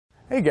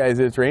Hey guys,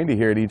 it's Randy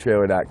here at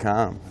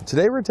etrailer.com.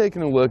 Today we're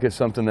taking a look at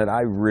something that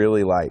I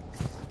really like.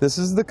 This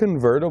is the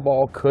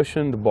convertible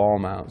cushioned ball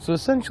mount. So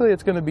essentially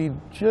it's going to be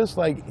just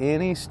like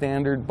any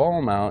standard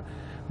ball mount,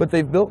 but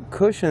they've built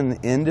cushion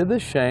into the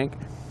shank.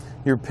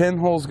 Your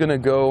pinhole's going to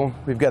go,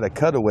 we've got a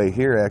cutaway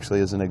here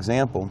actually as an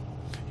example.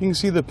 You can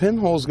see the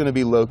pinhole is going to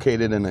be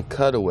located in a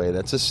cutaway.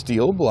 That's a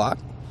steel block,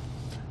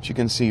 which you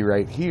can see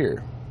right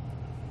here.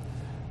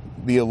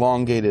 The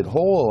elongated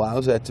hole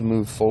allows that to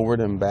move forward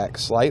and back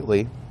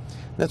slightly.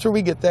 That's where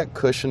we get that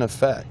cushion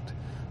effect.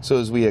 So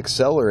as we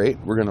accelerate,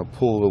 we're going to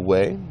pull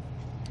away.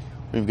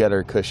 We've got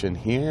our cushion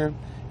here.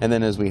 And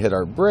then as we hit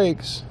our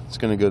brakes, it's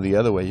going to go the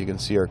other way. You can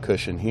see our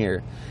cushion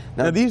here.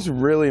 Now these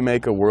really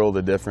make a world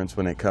of difference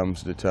when it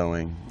comes to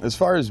towing. As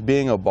far as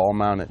being a ball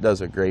mount, it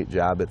does a great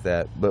job at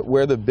that. But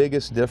where the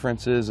biggest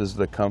difference is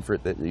the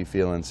comfort that you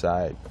feel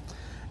inside.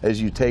 As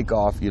you take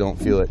off, you don't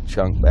feel it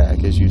chunk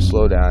back. As you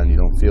slow down, you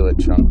don't feel it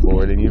chunk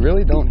forward. And you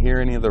really don't hear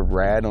any of the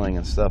rattling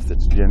and stuff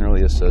that's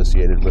generally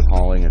associated with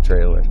hauling a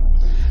trailer.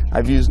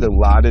 I've used a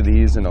lot of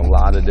these in a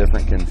lot of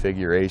different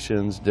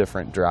configurations,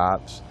 different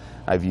drops.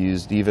 I've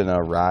used even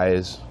a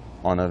rise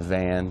on a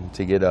van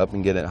to get up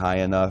and get it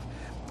high enough.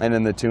 And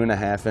in the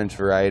 2.5-inch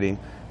variety.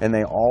 And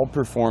they all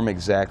perform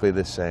exactly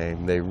the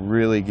same. They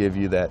really give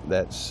you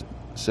that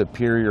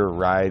superior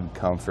ride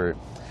comfort.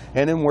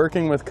 And in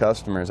working with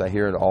customers, I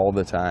hear it all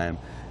the time.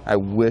 I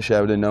wish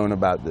I would have known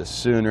about this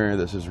sooner.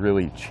 This has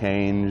really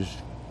changed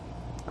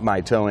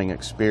my towing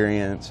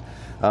experience.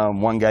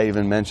 One guy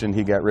even mentioned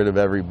he got rid of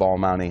every ball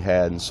mount he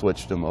had and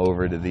switched them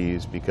over to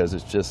these because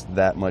it's just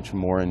that much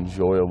more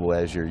enjoyable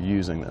as you're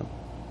using them.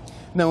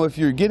 Now, if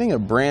you're getting a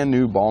brand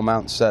new ball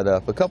mount set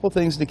up, a couple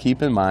things to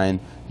keep in mind.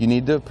 You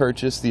need to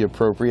purchase the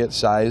appropriate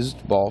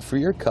sized ball for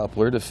your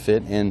coupler to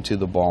fit into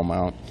the ball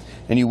mount,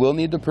 and you will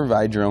need to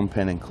provide your own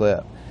pin and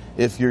clip.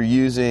 If you're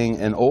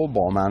using an old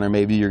ball mount, or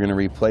maybe you're going to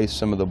replace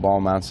some of the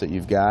ball mounts that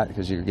you've got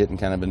because you're getting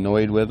kind of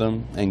annoyed with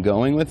them and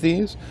going with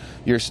these,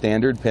 your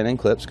standard pin and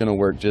clip's going to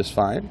work just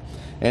fine.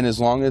 And as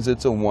long as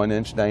it's a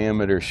 1-inch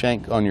diameter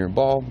shank on your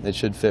ball, it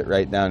should fit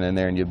right down in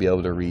there and you'll be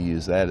able to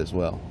reuse that as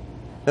well.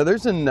 Now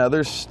there's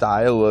another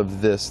style of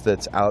this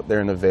that's out there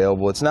and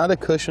available. It's not a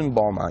cushion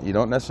ball mount. You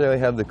don't necessarily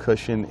have the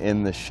cushion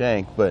in the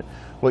shank, but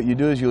what you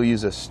do is you'll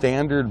use a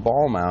standard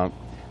ball mount,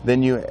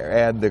 then you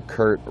add the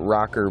Curt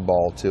rocker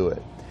ball to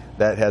it.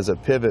 That has a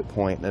pivot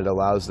point that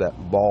allows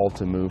that ball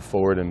to move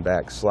forward and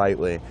back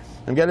slightly.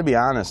 I've got to be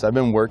honest, I've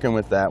been working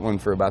with that one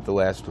for about the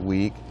last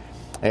week,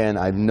 and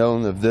I've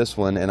known of this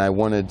one, and I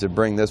wanted to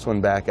bring this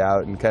one back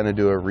out and kind of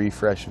do a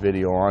refresh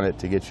video on it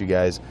to get you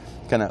guys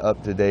kind of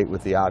up to date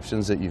with the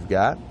options that you've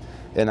got.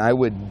 And I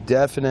would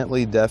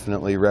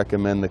definitely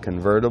recommend the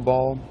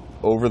convertible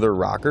over the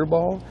rocker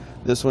ball.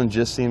 This one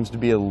just seems to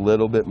be a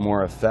little bit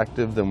more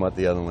effective than what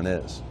the other one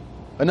is.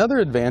 Another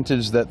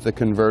advantage that the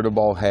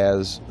convertible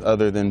has,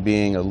 other than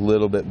being a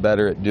little bit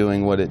better at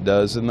doing what it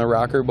does in the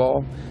rocker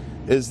ball,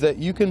 is that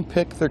you can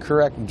pick the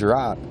correct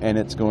drop and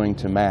it's going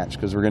to match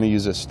because we're going to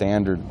use a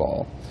standard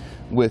ball.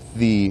 With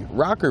the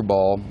rocker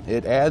ball,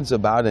 it adds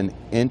about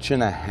 1.5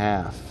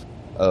 inches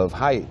of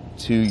height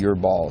to your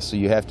ball. So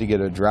you have to get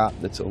a drop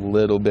that's a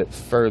little bit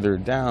further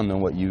down than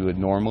what you would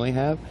normally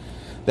have.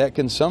 That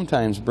can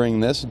sometimes bring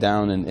this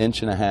down 1.5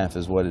 inches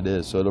is what it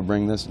is. So it'll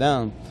bring this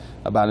down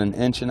about 1.5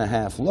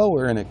 inches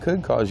lower, and it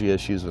could cause you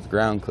issues with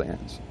ground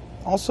clearance.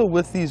 Also,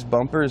 with these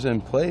bumpers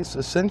in place,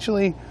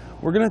 essentially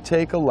we're going to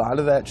take a lot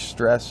of that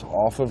stress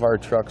off of our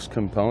truck's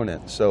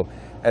components. So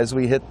as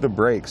we hit the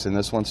brakes, and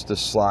this wants to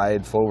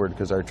slide forward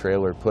because our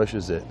trailer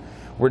pushes it,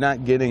 we're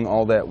not getting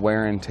all that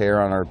wear and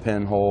tear on our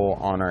pinhole,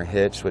 on our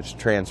hitch, which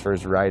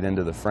transfers right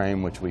into the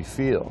frame, which we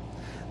feel.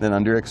 Then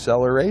under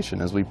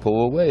acceleration, as we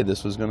pull away,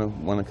 this was going to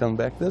want to come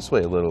back this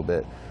way a little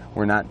bit.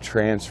 We're not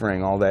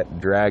transferring all that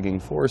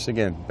dragging force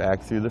again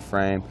back through the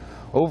frame.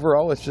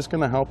 Overall, it's just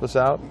going to help us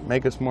out,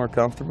 make us more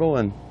comfortable,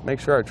 and make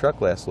sure our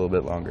truck lasts a little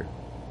bit longer.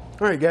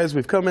 All right, guys,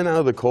 we've come in out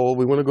of the cold.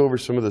 We want to go over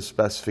some of the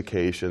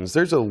specifications.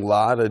 There's a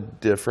lot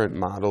of different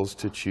models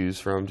to choose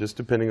from, just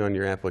depending on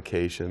your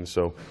application.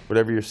 So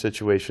whatever your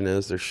situation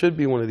is, there should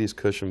be one of these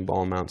cushion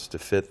ball mounts to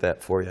fit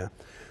that for you.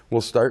 We'll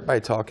start by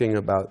talking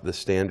about the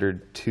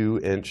standard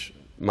 2-inch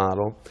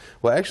model.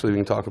 Well, actually, we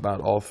can talk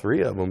about all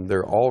three of them.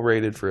 They're all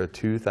rated for a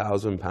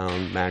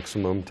 2,000-pound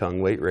maximum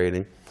tongue weight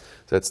rating.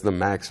 So that's the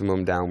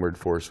maximum downward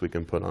force we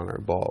can put on our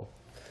ball.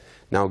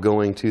 Now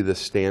going to the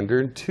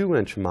standard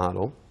 2-inch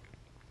model,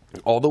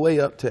 all the way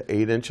up to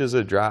 8 inches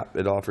of drop,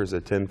 it offers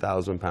a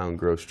 10,000-pound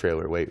gross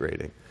trailer weight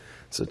rating.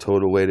 It's the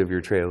total weight of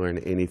your trailer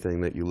and anything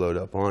that you load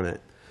up on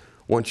it.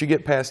 Once you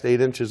get past 8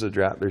 inches of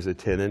drop, there's a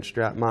 10-inch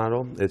drop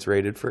model. It's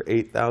rated for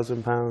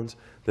 8,000 pounds.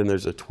 Then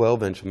there's a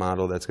 12-inch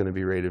model that's going to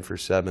be rated for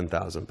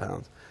 7,000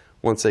 pounds.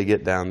 Once they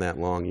get down that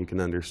long, you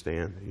can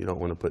understand. You don't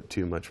want to put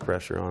too much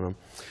pressure on them.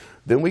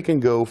 Then we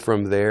can go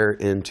from there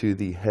into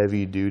the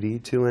heavy-duty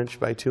 2-inch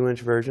by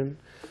 2-inch version.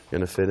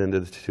 Going to fit into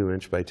the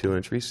 2-inch by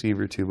 2-inch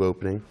receiver tube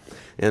opening.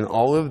 And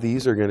all of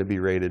these are going to be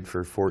rated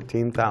for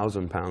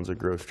 14,000 pounds of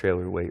gross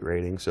trailer weight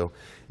rating. So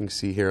you can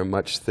see here a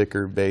much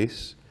thicker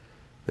base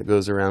that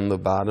goes around the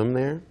bottom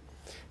there.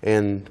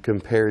 And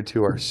compared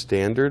to our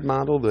standard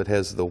model that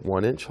has the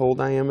 1-inch hole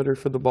diameter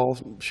for the ball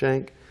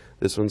shank,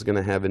 this one's going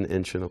to have 1.25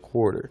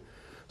 inches.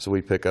 So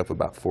we pick up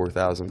about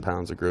 4,000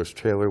 pounds of gross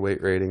trailer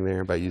weight rating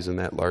there by using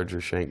that larger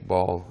shank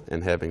ball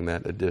and having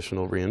that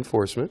additional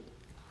reinforcement.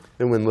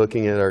 And when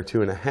looking at our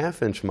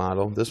 2.5-inch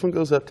model, this one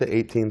goes up to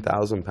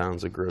 18,000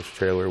 pounds of gross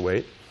trailer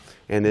weight.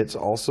 And it's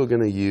also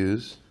going to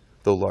use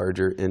the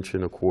larger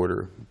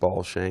 1.25 inch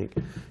ball shank.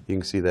 You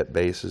can see that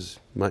base is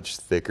much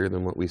thicker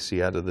than what we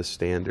see out of the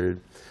standard.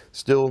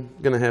 Still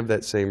going to have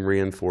that same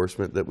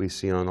reinforcement that we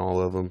see on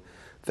all of them.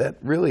 That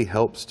really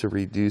helps to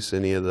reduce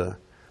any of the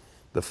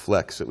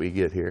flex that we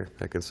get here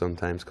that can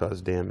sometimes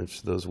cause damage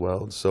to those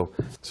welds. So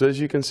as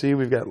you can see,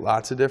 we've got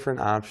lots of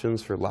different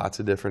options for lots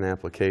of different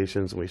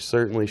applications, and we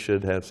certainly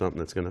should have something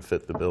that's going to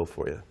fit the bill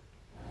for you.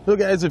 So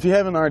guys, if you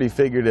haven't already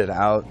figured it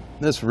out,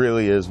 this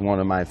really is one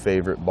of my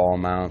favorite ball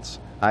mounts.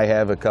 I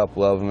have a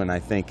couple of them, and I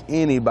think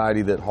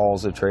anybody that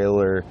hauls a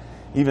trailer,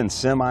 even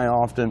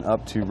semi-often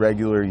up to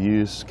regular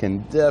use, can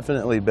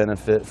definitely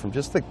benefit from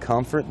just the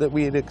comfort that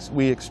we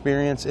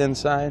experience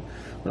inside,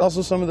 but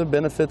also some of the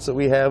benefits that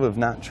we have of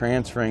not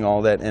transferring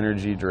all that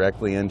energy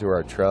directly into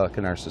our truck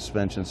and our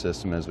suspension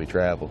system as we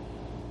travel.